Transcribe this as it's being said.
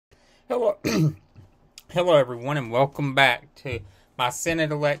Hello, hello everyone, and welcome back to my Senate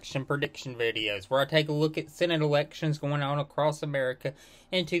election prediction videos, where I take a look at Senate elections going on across America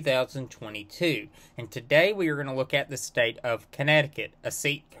in 2022. And today we are going to look at the state of Connecticut, a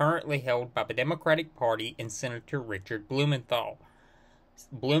seat currently held by the Democratic Party and Senator Richard Blumenthal.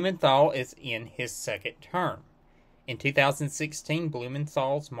 Blumenthal is in his second term. In 2016,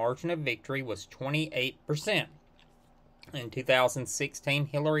 Blumenthal's margin of victory was 28%. In 2016,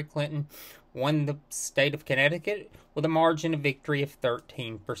 Hillary Clinton won the state of Connecticut with a margin of victory of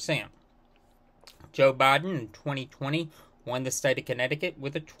 13%. Joe Biden in 2020 won the state of Connecticut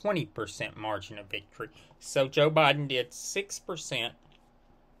with a 20% margin of victory. So Joe Biden did 6%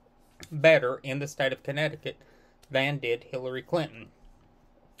 better in the state of Connecticut than did Hillary Clinton.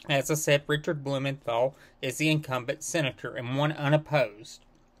 As I said, Richard Blumenthal is the incumbent senator and won unopposed.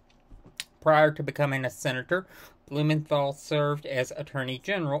 Prior to becoming a senator, Blumenthal served as Attorney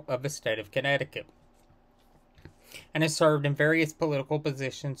General of the state of Connecticut and has served in various political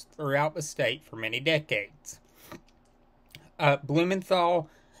positions throughout the state for many decades. Blumenthal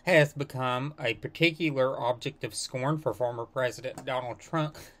has become a particular object of scorn for former President Donald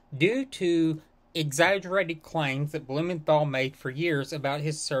Trump due to exaggerated claims that Blumenthal made for years about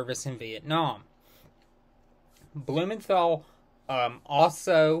his service in Vietnam. Blumenthal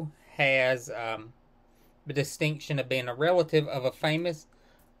also has the distinction of being a relative of a famous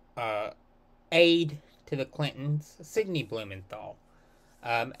aide to the Clintons, Sidney Blumenthal.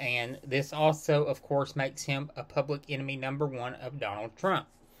 And this also, of course, makes him a public enemy number one of Donald Trump.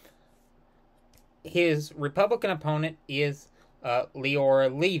 His Republican opponent is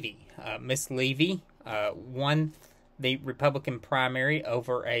Leora Levy. Miss Levy won the Republican primary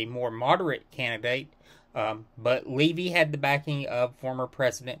over a more moderate candidate, but Levy had the backing of former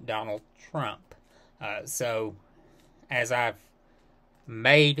President Donald Trump. So, as I've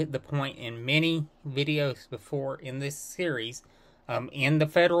made the point in many videos before in this series, in the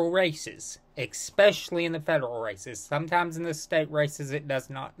federal races, especially in the federal races, sometimes in the state races it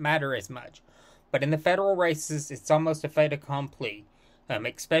does not matter as much, but in the federal races it's almost a fait accompli,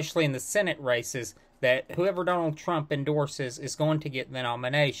 especially in the Senate races, that whoever Donald Trump endorses is going to get the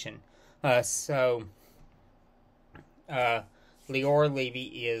nomination. Leora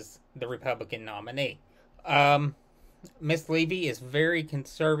Levy is the Republican nominee. Miss Levy is very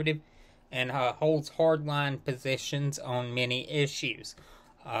conservative and holds hardline positions on many issues.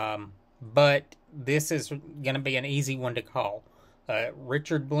 But this is going to be an easy one to call.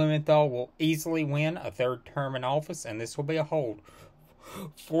 Richard Blumenthal will easily win a third term in office, and this will be a hold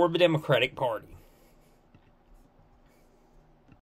for the Democratic Party.